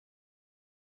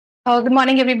Good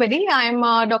morning, everybody. I'm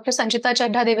Dr. Sanchita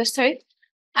Chadha,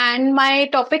 and my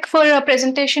topic for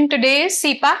presentation today is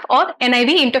CPAP or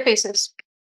NIV interfaces.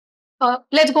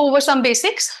 Let's go over some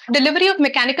basics. Delivery of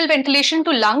mechanical ventilation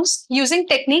to lungs using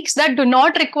techniques that do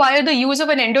not require the use of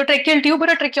an endotracheal tube or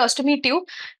a tracheostomy tube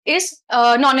is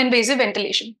non-invasive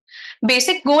ventilation.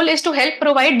 Basic goal is to help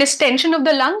provide distension of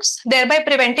the lungs, thereby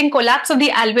preventing collapse of the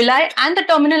alveoli and the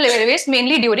terminal airways,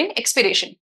 mainly during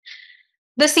expiration.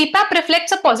 The CPAP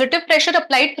reflects a positive pressure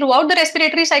applied throughout the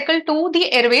respiratory cycle to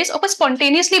the airways of a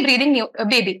spontaneously breathing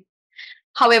baby.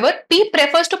 However, PEEP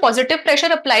refers to positive pressure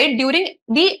applied during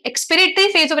the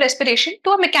expiratory phase of respiration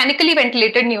to a mechanically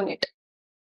ventilated neonate.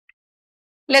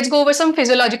 Let's go over some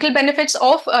physiological benefits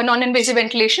of non-invasive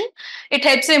ventilation. It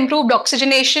helps improved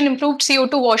oxygenation, improved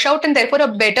CO2 washout, and therefore a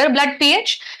better blood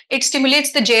pH. It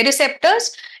stimulates the J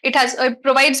receptors. It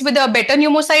provides with a better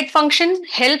pneumocyte function,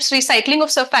 helps recycling of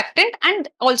surfactant, and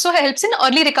also helps in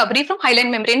early recovery from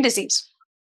hyaline membrane disease.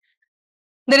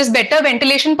 There is better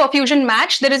ventilation perfusion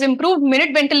match. There is improved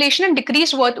minute ventilation and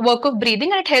decreased work of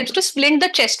breathing, and it helps to splint the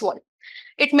chest wall.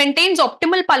 It maintains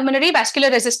optimal pulmonary vascular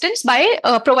resistance by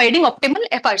providing optimal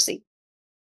FRC.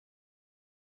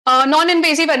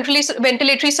 Non-invasive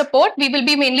ventilatory support, we will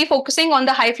be mainly focusing on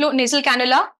the high flow nasal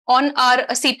cannula on our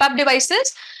CPAP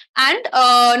devices and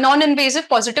non-invasive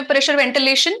positive pressure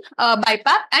ventilation,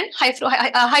 BiPAP, and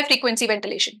high frequency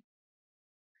ventilation.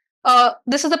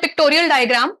 This is a pictorial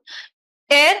diagram.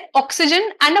 Air, oxygen,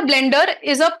 and a blender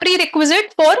is a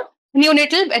prerequisite for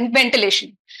neonatal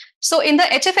ventilation. So in the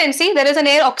HFNC, there is an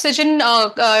air oxygen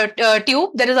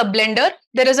tube, there is a blender,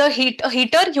 there is a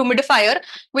heater humidifier,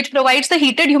 which provides the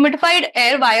heated humidified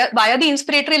air via the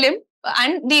inspiratory limb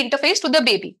and the interface to the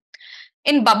baby.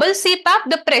 In bubble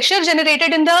CPAP, the pressure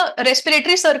generated in the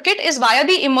respiratory circuit is via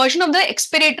the immersion of the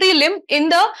expiratory limb in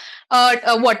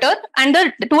the water and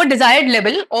to a desired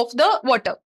level of the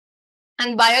water.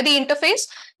 And via the interface,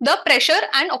 the pressure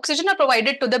and oxygen are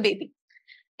provided to the baby.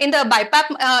 In the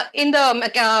BiPAP, in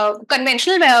the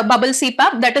conventional bubble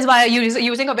CPAP, that is via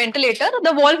using a ventilator,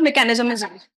 the valve mechanism is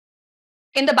used.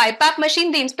 In the BiPAP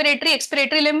machine, the inspiratory,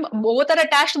 expiratory limb both are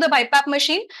attached to the BiPAP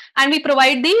machine, and we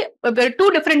provide the two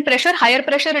different pressure, higher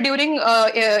pressure during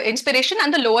inspiration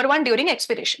and the lower one during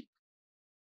expiration.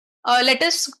 Let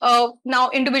us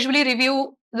now individually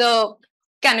review the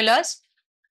cannulas.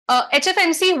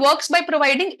 HFNC works by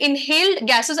providing inhaled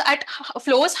gases at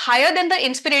flows higher than the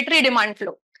inspiratory demand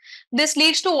flow. This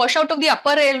leads to washout of the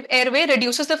upper airway,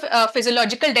 reduces the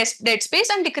physiological dead space,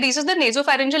 and decreases the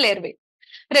nasopharyngeal airway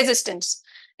resistance.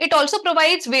 It also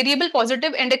provides variable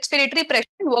positive and expiratory pressure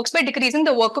and works by decreasing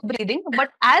the work of breathing. But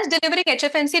as delivering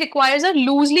HFNC requires a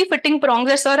loosely fitting prongs,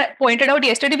 as sir pointed out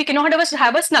yesterday, we cannot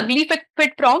have a snugly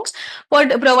fit prongs for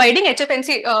providing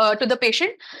HFNC to the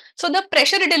patient. So the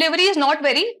pressure delivery is not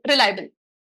very reliable.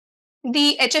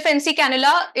 The HFNC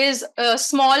cannula is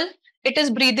small, it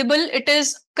is breathable, it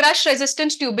is crush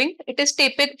resistance tubing, it is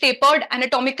tapered,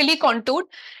 anatomically contoured,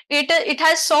 it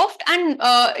has soft and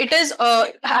it is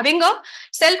having a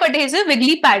self-adhesive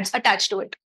wiggly pads attached to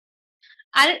it.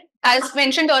 And as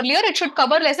mentioned earlier, it should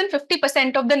cover less than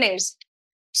 50% of the nares.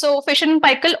 So Fisher and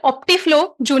Paykel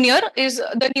OptiFlow Junior is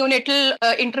the neonatal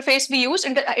interface we use,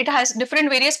 and it has different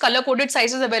various color-coded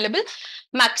sizes available.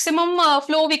 Maximum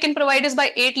flow we can provide is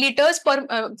by 8 liters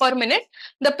per minute.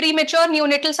 The premature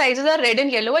neonatal sizes are red and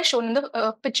yellow as shown in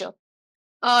the picture.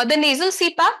 The nasal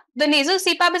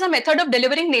CPAP is a method of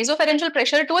delivering nasopharyngeal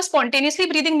pressure to a spontaneously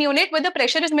breathing neonate where the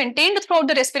pressure is maintained throughout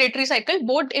the respiratory cycle,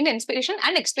 both in inspiration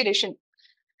and expiration.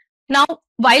 Now,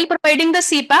 while providing the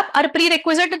CPAP, our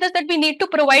prerequisite is that we need to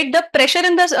provide the pressure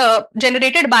in the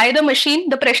generated by the machine,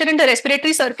 the pressure in the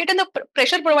respiratory circuit, and the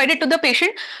pressure provided to the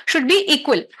patient should be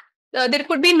equal. There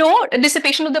could be no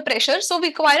dissipation of the pressure, so we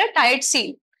require a tight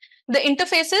seal. The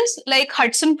interfaces like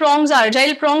Hudson prongs,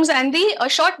 Argyle prongs, and the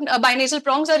short binasal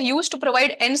prongs are used to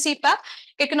provide NCPAP.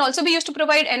 It can also be used to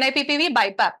provide NIPPV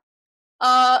BiPAP.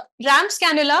 RAMS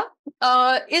cannula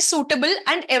is suitable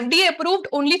and FDA approved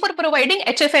only for providing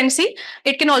HFNC.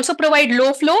 It can also provide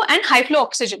low flow and high flow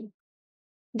oxygen.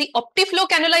 The OptiFlow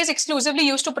cannula is exclusively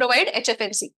used to provide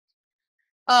HFNC.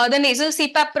 The nasal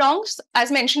CPAP prongs,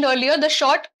 as mentioned earlier, the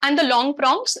short and the long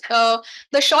prongs.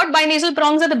 The short binasal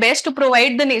prongs are the best to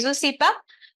provide the nasal CPAP.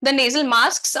 The nasal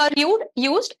masks are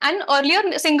used, and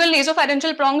earlier single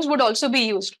nasopharyngeal prongs would also be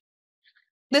used.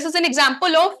 This is an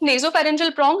example of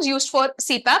nasopharyngeal prongs used for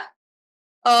CPAP.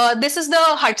 This is the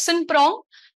Hudson prong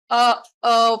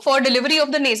for delivery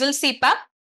of the nasal CPAP.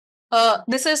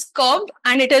 This is curved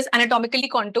and it is anatomically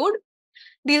contoured.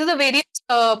 These are the various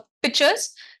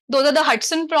pictures. Those are the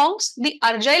Hudson prongs, the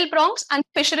Argyll prongs, and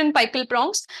Fisher and Paykel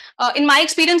prongs. In my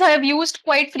experience, I have used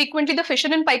quite frequently the Fisher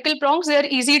and Paykel prongs. They are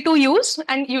easy to use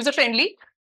and user friendly.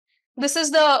 This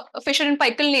is the Fisher and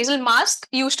Paykel nasal mask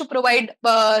used to provide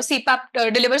CPAP,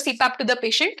 deliver CPAP to the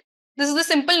patient. This is the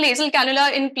simple nasal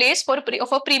cannula in place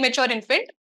of a premature infant.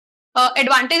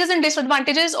 Advantages and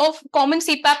disadvantages of common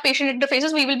CPAP patient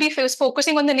interfaces. We will be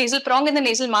focusing on the nasal prong and the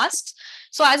nasal masks.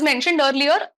 So as mentioned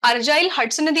earlier, Argyll,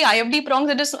 Hudson, and the IFD prongs,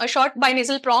 that is short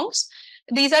binasal prongs.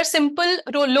 These are simple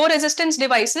low resistance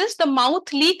devices. The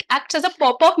mouth leak acts as a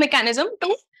pop-off mechanism to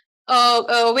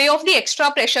weigh off the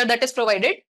extra pressure that is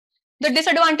provided. The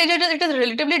disadvantage is it is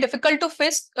relatively difficult to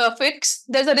fix.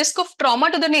 There's a risk of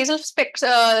trauma to the nasal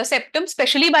septum,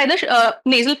 especially by the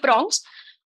nasal prongs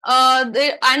and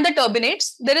the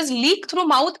turbinates. There is leak through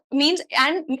mouth means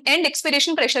and end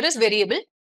expiration pressure is variable.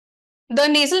 The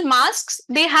nasal masks,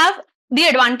 they have the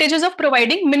advantages of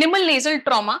providing minimal nasal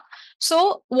trauma.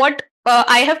 So what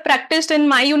I have practiced in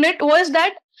my unit was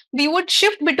that we would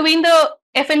shift between the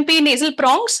FNP nasal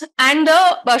prongs and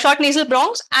the short nasal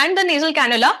prongs and the nasal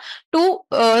cannula to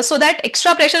so that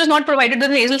extra pressure is not provided to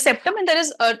the nasal septum and there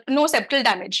is no septal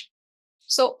damage.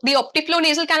 So the OptiFlow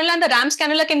nasal cannula and the RAMS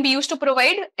cannula can be used to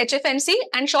provide HFNC,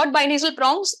 and short binasal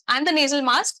prongs and the nasal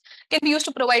mask can be used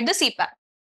to provide the CPAP.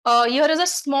 Here is a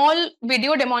small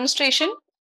video demonstration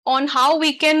on how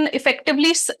we can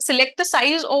effectively select the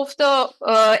size of the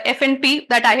FNP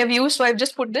that I have used. So I've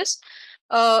just put this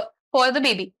for the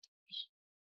baby.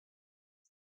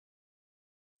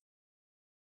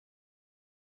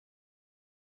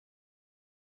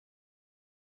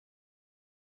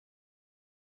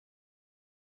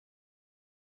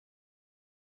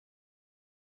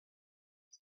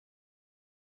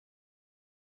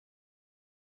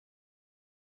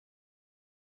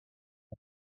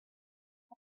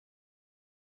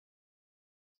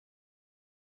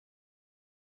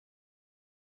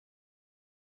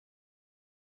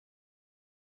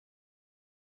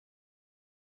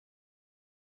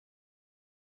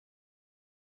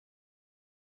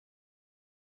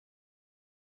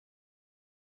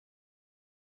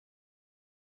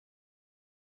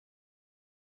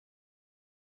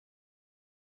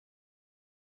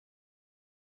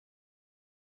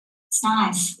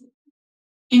 Size.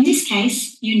 In this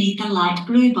case, you need the light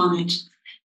blue bonnet.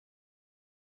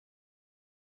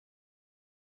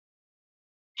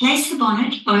 Place the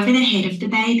bonnet over the head of the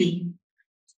baby.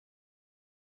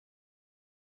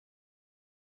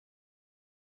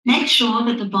 Make sure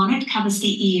that the bonnet covers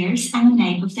the ears and the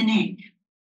nape of the neck.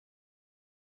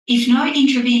 If no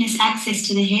intravenous access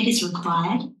to the head is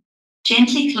required,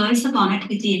 gently close the bonnet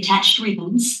with the attached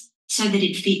ribbons so that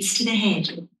it fits to the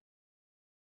head.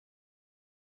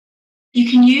 You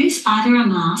can use either a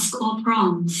mask or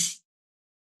prongs.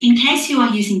 In case you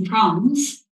are using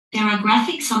prongs, there are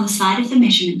graphics on the side of the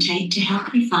measurement tape to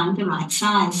help you find the right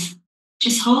size.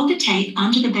 Just hold the tape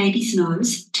under the baby's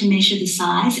nose to measure the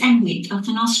size and width of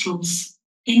the nostrils.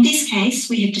 In this case,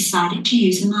 we have decided to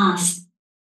use a mask.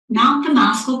 Mount the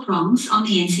mask or prongs on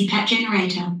the NCPAP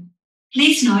generator.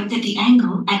 Please note that the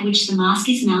angle at which the mask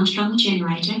is mounted on the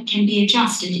generator can be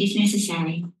adjusted if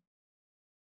necessary.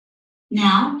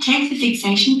 Now, take the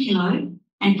fixation pillow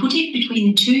and put it between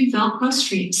the two Velcro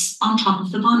strips on top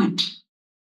of the bonnet.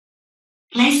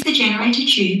 Place the generator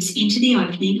tubes into the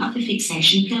opening of the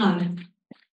fixation pillow.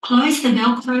 Close the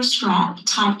Velcro strap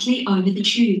tightly over the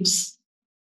tubes.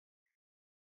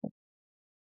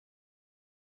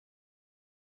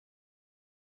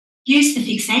 Use the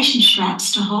fixation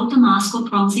straps to hold the mask or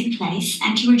prongs in place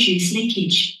and to reduce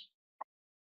leakage.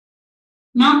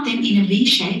 Mount them in a V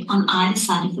shape on either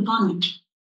side of the bonnet.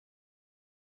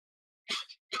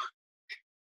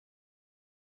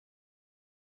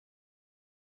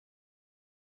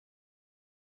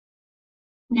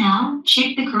 Now,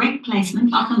 check the correct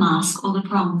placement of the mask or the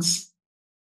prongs.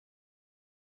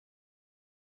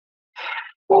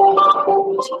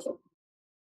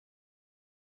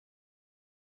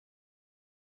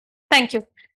 Thank you.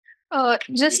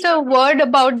 Just a word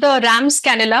about the RAMS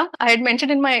cannula. I had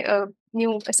mentioned in my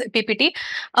new PPT.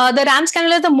 The RAMS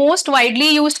cannula is the most widely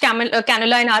used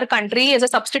cannula in our country as a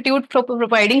substitute for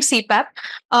providing CPAP.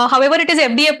 However, it is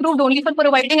FDA approved only for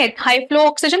providing high flow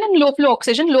oxygen and low flow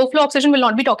oxygen. Low flow oxygen will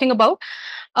not be talking about.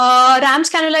 RAMS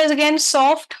cannula is again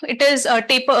soft. It is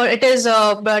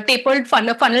tapered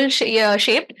funnel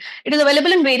shaped. It is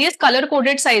available in various color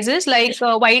coded sizes like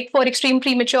white for extreme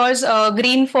prematures,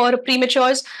 green for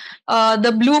prematures,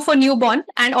 the blue for newborn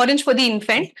and orange for the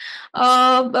infant.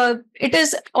 It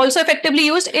is also effectively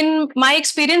used. In my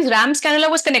experience, Ram's cannula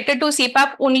was connected to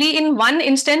CPAP only in one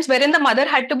instance, wherein the mother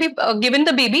had to be given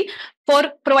the baby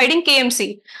for providing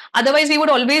KMC. Otherwise, we would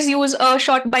always use a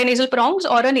short binasal prongs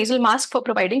or a nasal mask for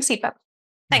providing CPAP.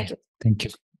 Thank you. Thank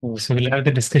you. So we'll have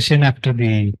the discussion after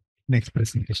the next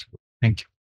presentation. Thank you.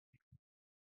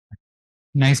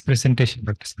 Nice presentation,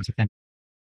 Dr. Sanchita.